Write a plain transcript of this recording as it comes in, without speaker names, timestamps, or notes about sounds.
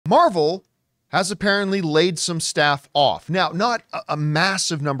Marvel has apparently laid some staff off. Now, not a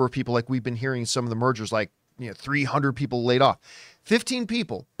massive number of people like we've been hearing some of the mergers, like 300 people laid off. 15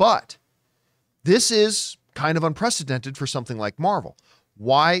 people, but this is kind of unprecedented for something like Marvel.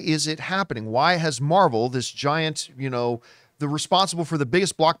 Why is it happening? Why has Marvel, this giant, the responsible for the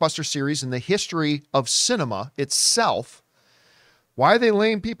biggest blockbuster series in the history of cinema itself, why are they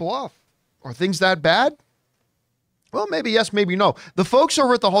laying people off? Are things that bad? Well, maybe yes, maybe no. The folks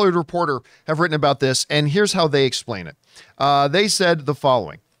over at the Hollywood Reporter have written about this, and here's how they explain it. They said the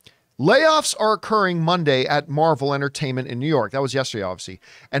following. Layoffs are occurring Monday at Marvel Entertainment in New York. That was yesterday, obviously.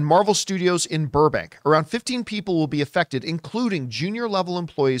 And Marvel Studios in Burbank. Around 15 people will be affected, including junior-level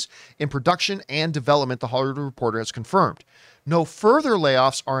employees in production and development, the Hollywood Reporter has confirmed. No further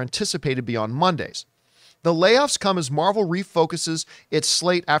layoffs are anticipated beyond Mondays. The layoffs come as Marvel refocuses its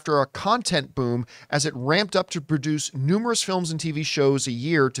slate after a content boom as it ramped up to produce numerous films and TV shows a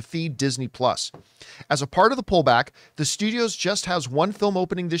year to feed Disney+. As a part of the pullback, the studios just has one film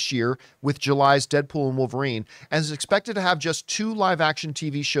opening this year with July's Deadpool and Wolverine and is expected to have just 2 live-action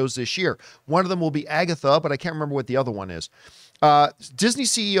TV shows this year. One of them will be Agatha, but I can't remember what the other one is. Disney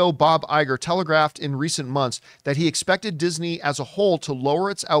CEO Bob Iger telegraphed in recent months that he expected Disney as a whole to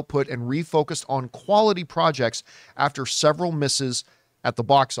lower its output and refocus on quality projects after several misses at the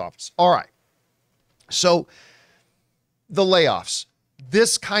box office. All right. So the layoffs,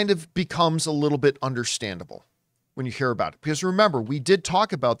 this kind of becomes a little bit understandable when you hear about it. Because remember, we did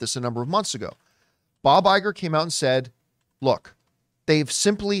talk about this a number of months ago. Bob Iger came out and said, look, they've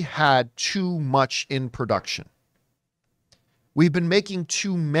simply had too much in production. We've been making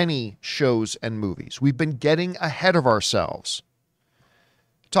too many shows and movies. We've been getting ahead of ourselves.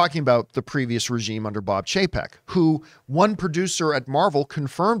 Talking about the previous regime under Bob Chapek, who one producer at Marvel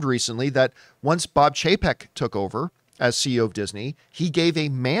confirmed recently that once Bob Chapek took over as CEO of Disney, he gave a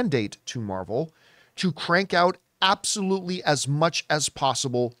mandate to Marvel to crank out absolutely as much as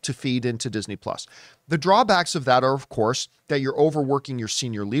possible to feed into Disney+. The drawbacks of that are, of course, that you're overworking your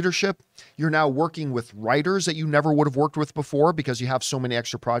senior leadership. You're now working with writers that you never would have worked with before because you have so many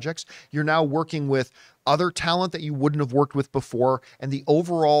extra projects. You're now working with other talent that you wouldn't have worked with before, and the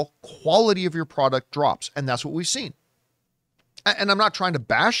overall quality of your product drops. And that's what we've seen. And I'm not trying to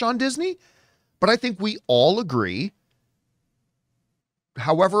bash on Disney, but I think we all agree,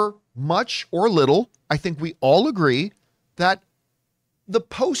 however much or little, I think we all agree that the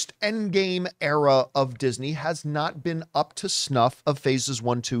post-Endgame era of Disney has not been up to snuff of phases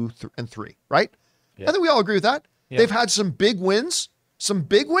 1, 2, and 3, right? Yeah. I think we all agree with that. Yeah. They've had some big wins.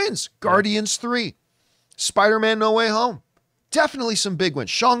 Guardians 3, Spider-Man No Way Home. Definitely some big wins.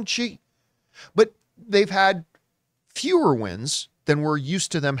 Shang-Chi. But they've had fewer wins than we're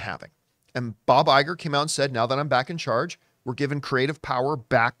used to them having. And Bob Iger came out and said, now that I'm back in charge, we're giving creative power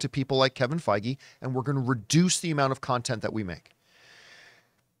back to people like Kevin Feige, and we're going to reduce the amount of content that we make.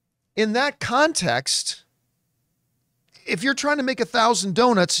 In that context, if you're trying to make 1,000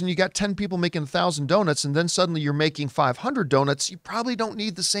 donuts and you got 10 people making 1,000 donuts and then suddenly you're making 500 donuts, you probably don't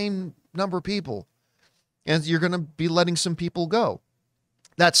need the same number of people. And you're going to be letting some people go.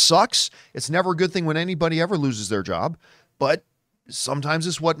 That sucks. It's never a good thing when anybody ever loses their job, but sometimes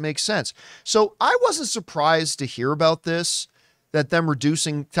it's what makes sense. So I wasn't surprised to hear about this, that them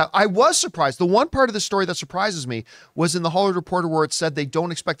reducing. I was surprised. The one part of the story that surprises me was in the Hollywood Reporter where it said they don't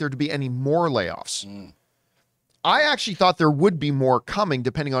expect there to be any more layoffs. I actually thought there would be more coming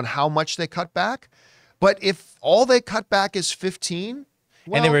depending on how much they cut back. But if all they cut back is 15,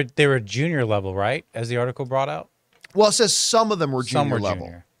 well, and they were junior level, right? As the article brought out. Well, it says some of them were junior level.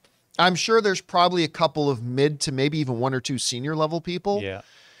 Junior. I'm sure there's probably a couple of mid to maybe even 1 or 2 senior level people. Yeah.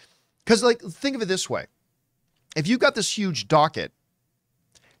 Because think of it this way. If you've got this huge docket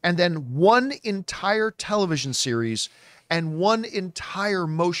and then one entire television series and one entire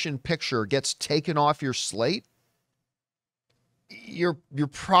motion picture gets taken off your slate, you're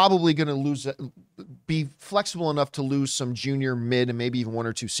probably going to be flexible enough to lose some junior, mid, and maybe even 1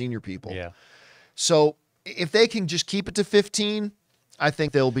 or 2 senior people. Yeah. So if they can just keep it to 15, I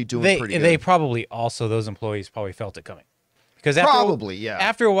think they'll be doing pretty good. They probably also, those employees probably felt it coming. Because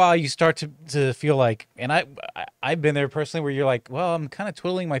after a while, you start to feel like, and I've been there personally where you're like, well, I'm kind of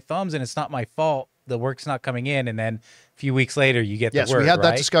twiddling my thumbs and it's not my fault. The work's not coming in. And then a few weeks later, you get the word, Yes, we had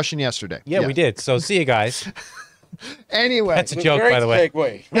that discussion yesterday. Yeah, we did. So see you guys. Anyway. That's a joke, by the way.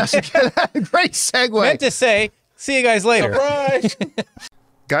 Great segue. Meant to say, see you guys later. Surprise!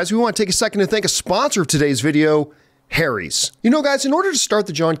 Guys, we want to take a second to thank a sponsor of today's video, Harry's. You know, guys, in order to start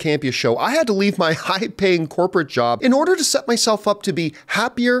the John Campea Show, I had to leave my high-paying corporate job in order to set myself up to be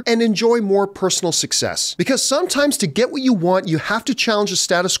happier and enjoy more personal success. Because sometimes to get what you want, you have to challenge the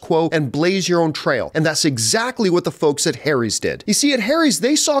status quo and blaze your own trail. And that's exactly what the folks at Harry's did. You see, at Harry's,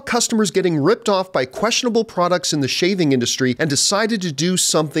 they saw customers getting ripped off by questionable products in the shaving industry and decided to do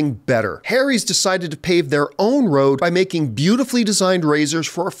something better. Harry's decided to pave their own road by making beautifully designed razors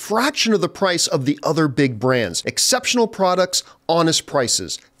for a fraction of the price of the other big brands. Exceptional products, honest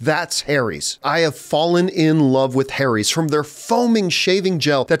prices. That's Harry's. I have fallen in love with Harry's, from their foaming shaving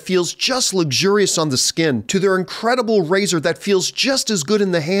gel that feels just luxurious on the skin, to their incredible razor that feels just as good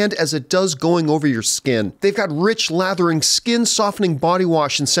in the hand as it does going over your skin. They've got rich, lathering, skin-softening body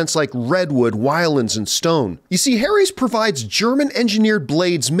wash in scents like redwood, wildlands, and stone. You see, Harry's provides German-engineered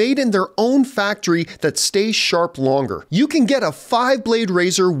blades made in their own factory that stay sharp longer. You can get a 5-blade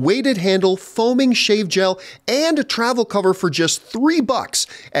razor, weighted handle, foaming shave gel, and a travel cover for just $3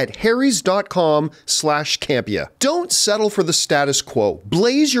 at harrys.com/Campea. Don't settle for the status quo.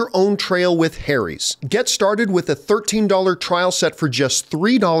 Blaze your own trail with Harry's. Get started with a $13 trial set for just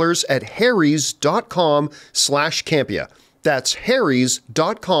 $3 at harrys.com/Campea. That's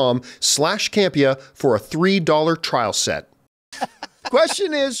harrys.com/Campea for a $3 trial set.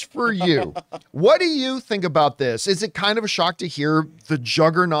 Question is for you. What do you think about this? Is it kind of a shock to hear the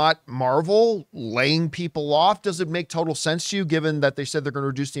juggernaut Marvel laying people off? Does it make total sense to you, given that they said they're going to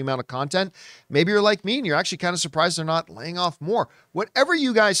reduce the amount of content? Maybe you're like me and you're actually kind of surprised they're not laying off more. Whatever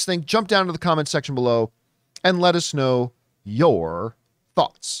you guys think, jump down to the comment section below and let us know your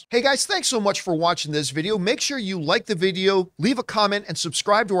thoughts. Hey guys, thanks so much for watching this video. Make sure you like the video, leave a comment, and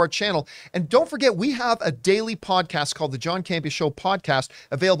subscribe to our channel. And don't forget, we have a daily podcast called the John Campea Show Podcast,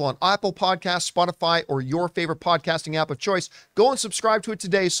 available on Apple Podcasts, Spotify, or your favorite podcasting app of choice. Go and subscribe to it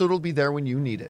today so it'll be there when you need it.